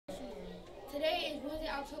Today is Wednesday,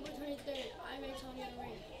 October 23rd. I'm Antonio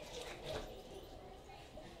Ray.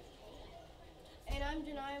 And I'm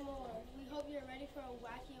Janiyah Moore. We hope you're ready for a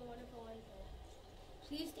wacky and wonderful Wednesday.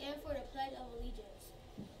 Please stand for the Pledge of Allegiance.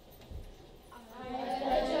 I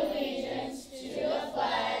pledge allegiance to the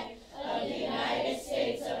flag of the United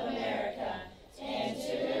States of America and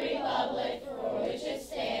to the republic for which it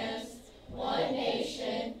stands, one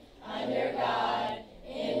nation, under God,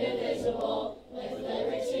 indivisible, with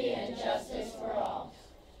liberty and justice for all.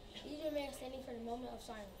 Please remain standing for the moment of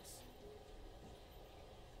silence.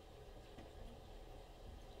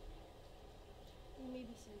 You may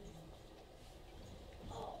be seated.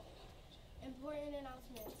 Important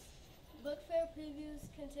announcements. Book fair previews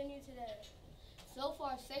continue today. So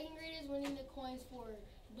far, second grade is winning the coins for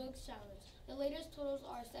Books Challenge. The latest totals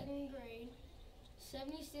are second grade,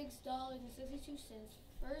 $76.62,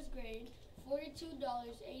 first grade, $42.87,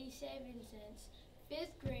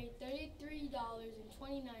 fifth grade, $33.29,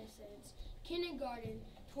 kindergarten,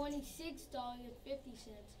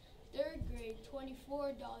 $26.50, third grade,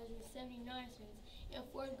 $24.79, and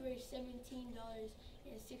fourth grade,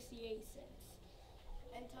 $17.68.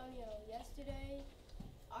 Antonio, yesterday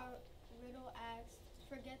our riddle asked,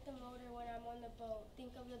 forget the motor when I'm on the boat.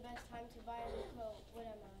 Think of the best time to buy a new coat. What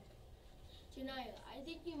am I? Janiyah, I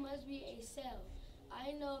think you must be a sail.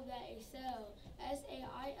 I know that a sail,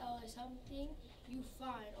 S-A-I-L, is something you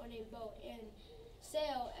find on a boat, and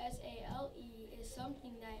sail, S-A-L-E, is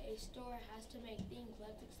something that a store has to make things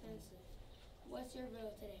less expensive. What's your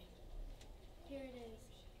riddle today? Here it is.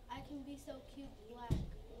 I can be so cute, black,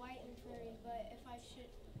 white, and furry, but if I should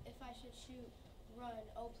shoot, run,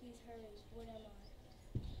 oh please hurry, what am I?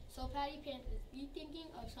 So Patty Panthers, be thinking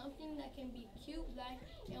of something that can be cute, black,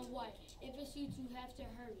 and white. If it shoots, you have to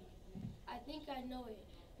hurry. I think I know it,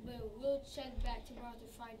 but we'll check back tomorrow to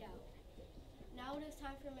find out. Now it is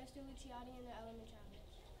time for Mr. Luciani and the Element Challenge.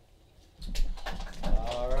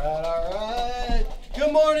 All right.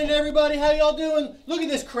 Good morning, everybody. How y'all doing? Look at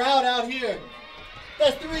this crowd out here.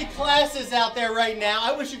 That's 3 classes out there right now.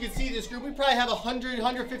 I wish you could see this group. We probably have 100,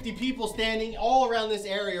 150 people standing all around this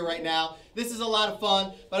area right now. This is a lot of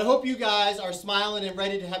fun, but I hope you guys are smiling and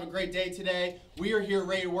ready to have a great day today. We are here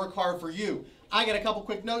ready to work hard for you. I got a couple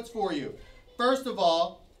quick notes for you. First of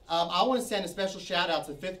all, I want to send a special shout out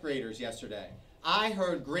to 5th graders yesterday. I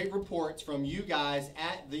heard great reports from you guys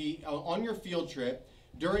at on your field trip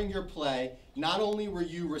during your play. Not only were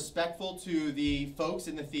you respectful to the folks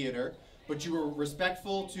in the theater, but you were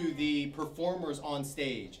respectful to the performers on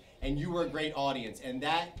stage, and you were a great audience, and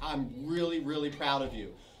that I'm really, really proud of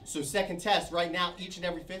you. So second test, right now, each and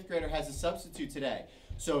every 5th grader has a substitute today.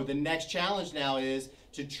 So the next challenge now is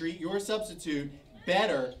to treat your substitute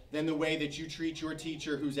better than the way that you treat your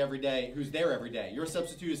teacher who's there every day. Your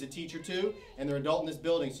substitute is a teacher too, and they're an adult in this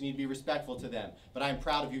building, so you need to be respectful to them. But I'm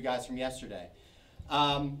proud of you guys from yesterday.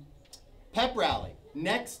 Pep rally.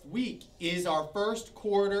 Next week is our first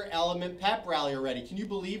quarter element pep rally already. Can you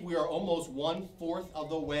believe we are almost 1/4 of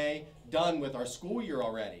the way done with our school year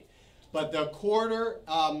already? But the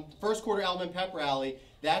first quarter element pep rally,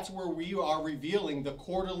 that's where we are revealing the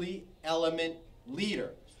quarterly element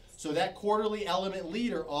leader. So that quarterly element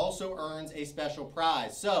leader also earns a special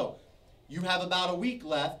prize. So you have about a week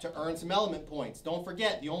left to earn some element points. Don't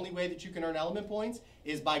forget, the only way that you can earn element points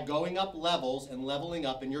is by going up levels and leveling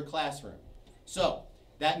up in your classroom. So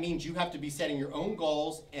that means you have to be setting your own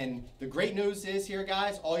goals, and the great news is here,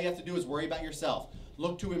 guys, all you have to do is worry about yourself.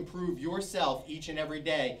 Look to improve yourself each and every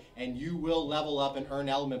day, and you will level up and earn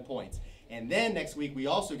element points. And then next week, we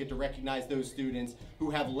also get to recognize those students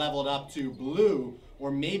who have leveled up to blue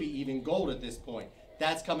or maybe even gold at this point.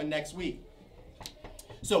 That's coming next week.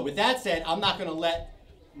 So with that said, I'm not going to let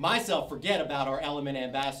myself forget about our element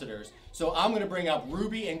ambassadors. So I'm going to bring up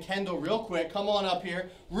Ruby and Kendall real quick. Come on up here.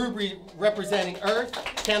 Ruby representing Earth,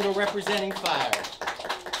 Kendall representing Fire.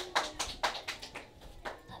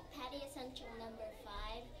 Patty Essential number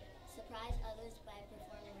 5, surprise others by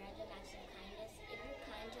performing random acts of kindness. If you're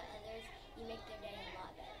kind to others, you make their day a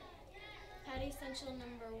lot better. Patty Essential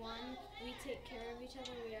number 1, we take care of each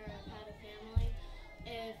other. We are a Patty family.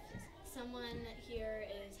 If someone here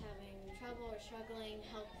is having trouble or struggling,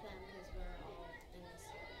 help them because we're all in this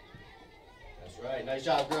together. That's right. Nice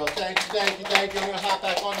job, girls. Thank you, thank you, thank you. I'm going to hop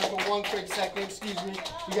back on here for one quick second. Excuse me.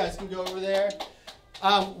 You guys can go over there.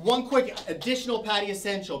 One quick additional Patty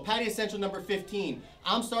Essential. Patty Essential number 15.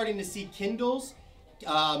 I'm starting to see Kindles,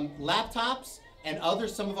 laptops, and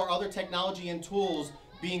some of our other technology and tools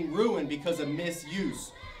being ruined because of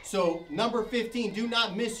misuse. So number 15, do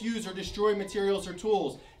not misuse or destroy materials or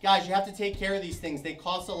tools. Guys, you have to take care of these things. They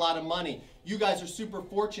cost a lot of money. You guys are super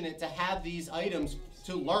fortunate to have these items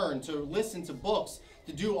to learn, to listen to books,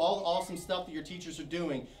 to do all the awesome stuff that your teachers are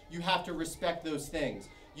doing, you have to respect those things.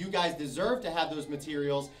 You guys deserve to have those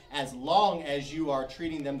materials as long as you are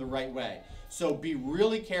treating them the right way. So be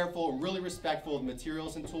really careful and really respectful of the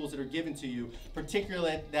materials and tools that are given to you,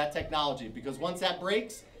 particularly that technology, because once that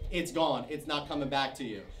breaks, it's gone. It's not coming back to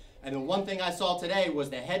you. And the one thing I saw today was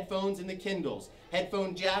the headphones and the Kindles.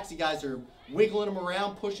 Headphone jacks, you guys are wiggling them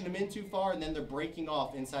around, pushing them in too far, and then they're breaking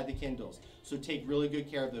off inside the Kindles. So take really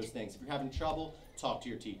good care of those things. If you're having trouble, talk to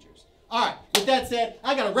your teachers. All right, with that said,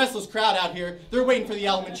 I got a restless crowd out here. They're waiting for the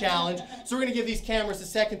Element Challenge. So we're going to give these cameras a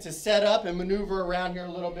second to set up and maneuver around here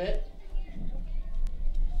a little bit.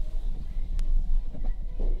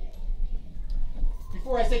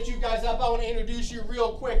 Before I set you guys up, I want to introduce you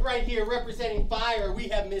real quick. Right here, representing fire, we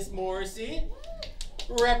have Miss Morrissey.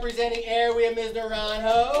 Representing air, we have Ms.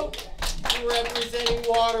 Naranjo. Representing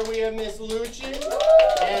water, we have Miss Luchin.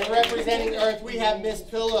 And representing earth, we have Miss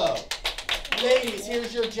Pillow. Ladies,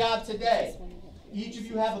 here's your job today. Each of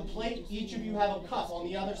you have a plate, each of you have a cup on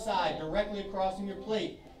the other side, directly across from your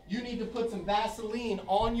plate. You need to put some Vaseline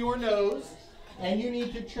on your nose, and you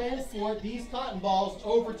need to transport these cotton balls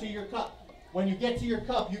over to your cup. When you get to your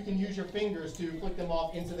cup, you can use your fingers to flick them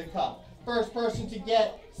off into the cup. First person to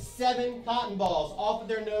get 7 cotton balls off of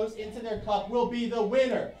their nose into their cup will be the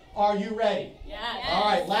winner. Are you ready? Yes. All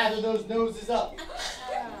right, lather those noses up.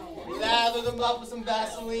 Lather them up with some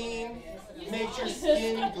Vaseline. Makes your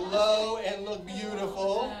skin glow and look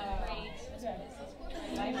beautiful.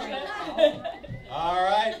 All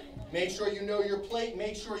right, make sure you know your plate.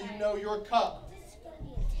 Make sure you know your cup.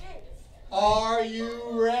 Are you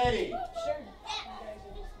ready? Sure.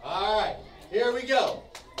 All right, here we go.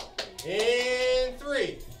 In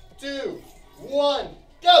 3, 2, 1,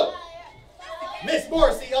 go! Miss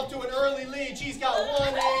Morrissey up to an early lead. She's got 1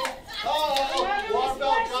 in. Water belt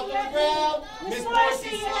dropped on the ground. Miss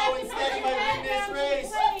Morrissey slow and steady might win this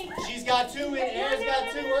race. She's got 2 in. Air's got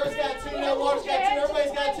 2. Earth's got 2. Now water's got 2.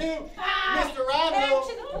 Everybody's got 2. Miss Naranjo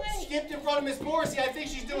skipped in front of Miss Morrissey. I think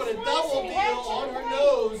she's doing a double deal on her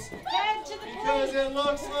nose because it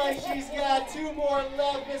looks like she's got 2 more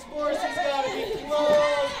left. Miss Morrissey's got to be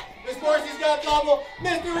close. Miss Morrissey's got double.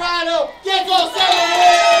 Miss Naranjo gets all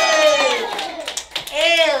 7 wins!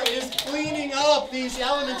 Air is cleaning up these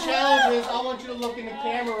element challenges. I want you to look in the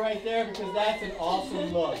camera right there because that's an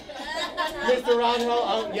awesome look. Mr.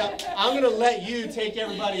 Ronho, I'm going to let you take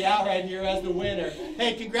everybody out right here as the winner.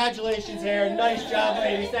 Hey, congratulations, Air. Nice job,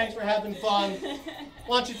 ladies. Thanks for having fun.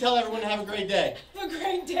 Why don't you tell everyone to have a great day? Have a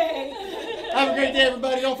great day. Have a great day,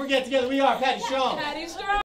 everybody. Don't forget, together we are Patty Strong. Patty Strong.